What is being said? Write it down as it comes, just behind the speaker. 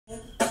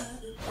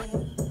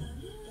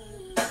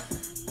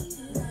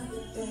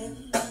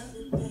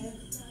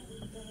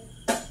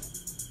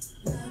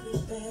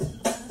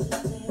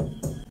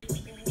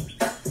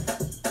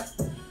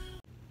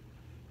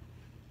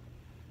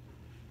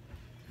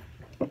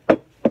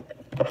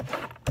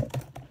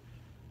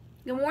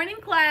Good morning,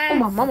 class. Oh,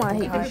 my mama, I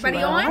hate Is this everybody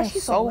shit, on?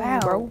 She's so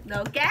loud, bro.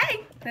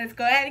 Okay, let's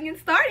go ahead and get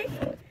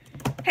started.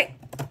 Hey,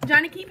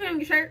 Johnny, keep it on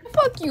your shirt.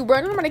 Fuck you,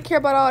 bro. Nobody care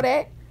about all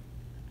that.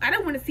 I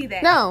don't want to see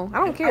that. No, I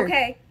don't care.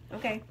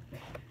 Okay.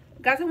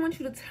 Guys, I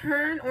want you to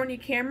turn on your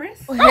cameras.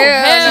 Oh,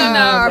 hell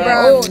no,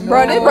 bro.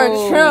 Bro, they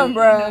burn trim,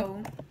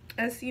 bro.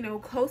 As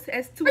close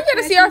as to. We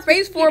gotta see our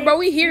face for it, bro.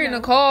 We here in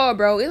the call,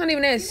 bro. It's not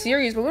even that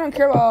serious, but we don't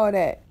care about all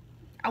that.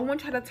 I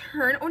want you to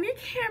turn on your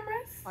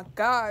cameras. My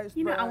gosh,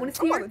 bro. I want to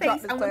see your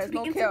face. I want you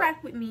to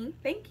interact with me.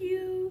 Thank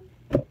you.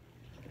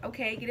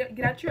 Okay,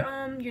 get out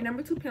your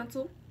number 2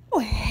 pencil. Oh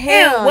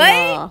hell,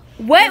 what?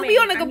 What? We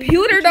on the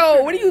computer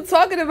though. What are you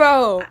talking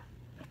about?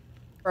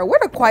 Bro, where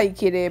the quiet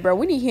kid at, bro?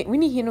 We need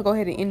him to go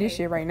ahead and end this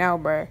shit right now,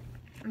 bro.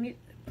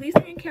 Please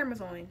turn your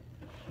cameras on.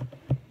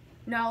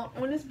 Now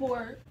on this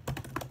board.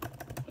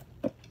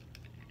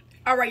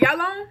 All right, y'all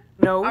on?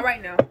 No. All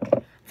right, now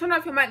turn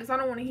off your mic because I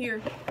don't want to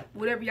hear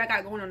whatever y'all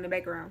got going on in the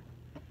background.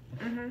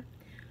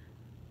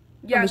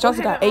 Yeah, y'all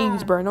got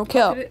 80s, bro. No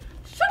cap. What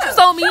you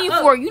so mean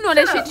for? You know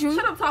that shit.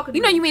 Shut up talking.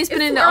 You know you been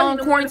spending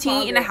the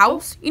quarantine in the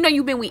house. You know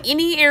you been with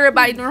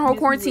everybody during the whole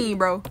quarantine,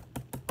 bro.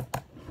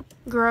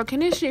 Girl,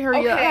 can this shit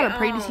hurry up? I got a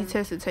pregnancy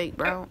test to take,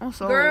 bro. I'm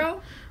sorry.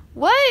 Girl.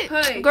 What?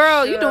 Hey,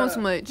 girl, you doing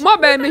too much. My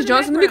bad, Miss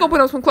Johnson. Let me go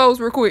put on some clothes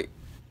real quick.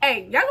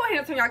 Hey, y'all go ahead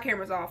and turn y'all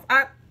cameras off.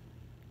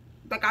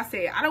 Like I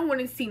said, I don't want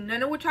to see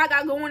none of what y'all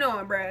got going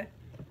on, bruh.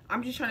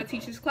 I'm just trying to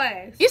teach this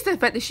class. It's the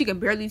fact that she can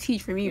barely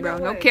teach for me, bro.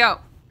 No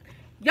cap.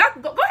 Y'all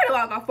go ahead and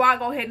log off before I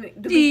go ahead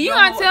and delete you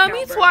gotta tell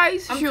me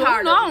twice. I'm sure,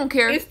 tired no, I don't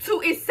care.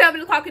 It's 7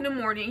 o'clock in the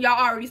morning. Y'all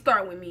already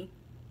starting with me.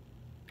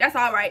 That's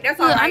all right. That's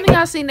all right. I think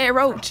I seen that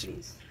roach.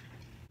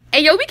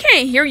 Hey, yo, we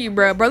can't hear you,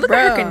 bro. Look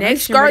at her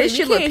connection. Bro, this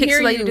shit look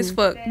pixelated as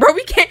fuck. Bro,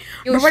 we can't.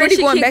 Yo, bro, she keep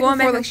going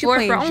back and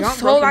forth, bro. I'm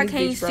so I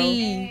can't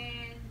see.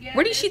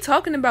 What is she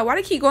talking about? Why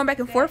they keep going back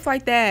and forth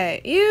like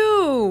that?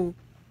 Ew.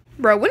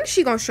 Bro, when is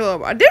she gonna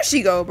show up? There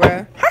she go,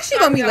 bro. How she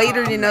gonna be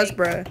later than us,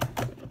 bro?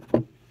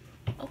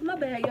 Oh, my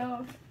bad,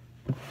 y'all.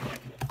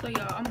 So,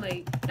 y'all, I'm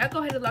late. Y'all go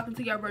ahead and lock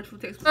into y'all virtual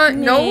text. No,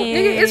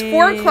 nigga, it's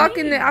 4 o'clock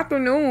in the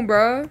afternoon,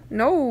 bro.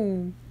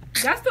 No.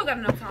 Y'all still got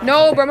enough time.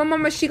 No, bro. My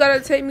mama, she gotta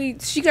take me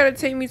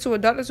to a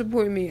doctor's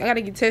appointment. I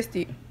gotta get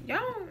tested.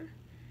 Y'all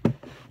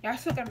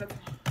still got enough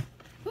time.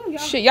 Ooh,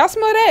 shit, y'all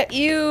smell that?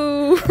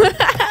 Ew.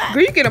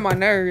 Girl, you get on my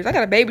nerves. I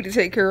got a baby to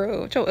take care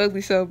of. With your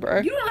ugly self, bro.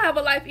 You don't have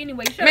a life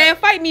anyway. Man,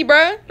 fight me,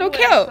 bro. No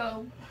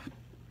cap.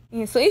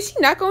 Yeah, so is she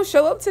not gonna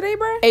show up today,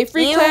 bro? Hey,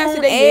 free class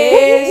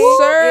today. Yes,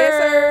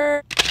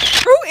 sir.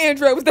 Who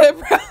Android was that,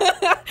 bro?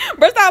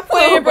 Bro, stop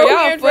playing, bro.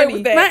 Y'all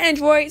funny. My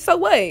Android. So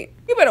what?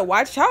 You better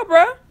watch out,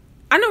 bro.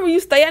 I know where you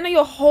stay. I know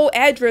your whole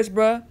address,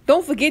 bro.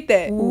 Don't forget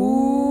that.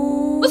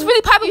 Ooh. What's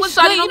really popping with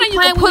Shawty? You know you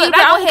can pull it.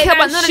 I don't care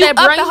about none of that,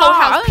 bro. Your whole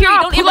house,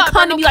 period. Don't ever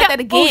come to me like that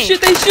again. Oh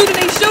shit, they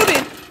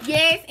shooting.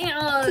 Yes,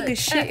 and took a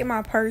shit in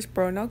my purse,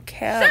 bro. No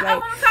cap. Shut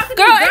up,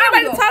 girl, ain't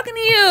nobody talking to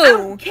you. I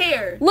don't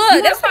care.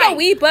 Look, that's why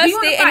we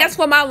busted, and that's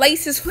why my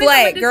lace is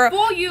flat,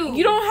 girl.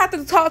 You don't have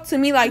to talk to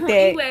me like that.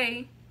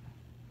 Anyway.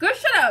 Girl,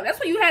 shut up. That's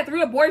why you had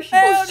 3 abortions.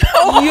 Yo,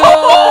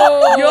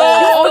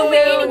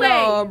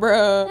 anyway.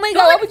 Bro. Oh my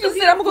God, what would you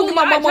say? I'm gonna go get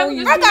my mama on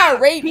you. I got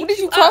raped. What is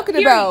you talking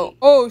about?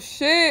 Oh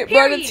shit,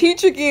 bro. The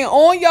teacher getting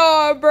on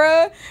y'all,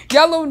 bro.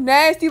 Y'all little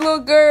nasty little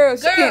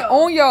girls. She getting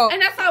on y'all.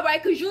 And that's all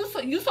right, cause you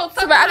so tough.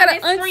 I got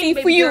an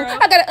auntie for you.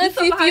 I got an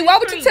auntie for you. Why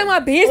would you tell my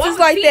business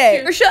like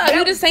that? Or shut up.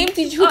 You the same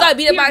teacher who got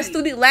beat up by a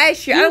student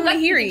last year. I don't want to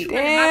hear it.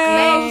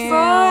 Damn,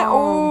 son.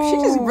 Oh,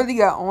 she just really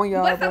got on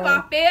y'all, bro. What's up?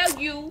 I failed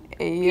you.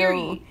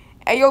 Period.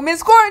 Hey, yo,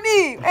 Miss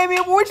Courtney. Hey, man,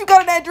 what you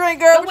got in that drink,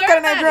 girl? What you got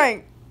in that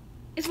drink?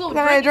 It's a little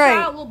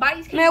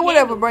drink. Man,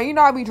 whatever, bro. You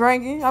know I be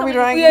drinking. We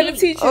had a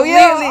teacher. Oh,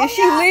 yeah.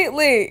 She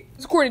lit.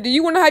 Miss Courtney, do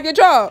you want to have your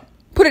job?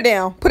 Put it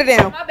down.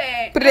 My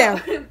bad. Put it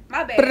down.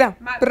 My bad.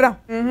 Put it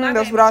down.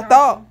 That's what I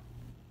thought.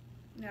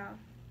 Yeah.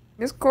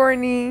 Miss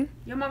Courtney.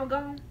 Your mama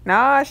gone?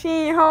 Nah, she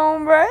ain't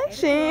home, bro.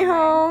 She ain't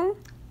home.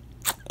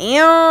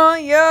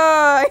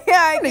 Yeah.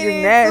 Get into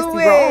it. Nasty,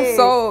 bro. I'm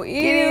so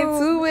get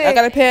into it. I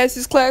gotta pass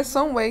this class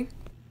some way.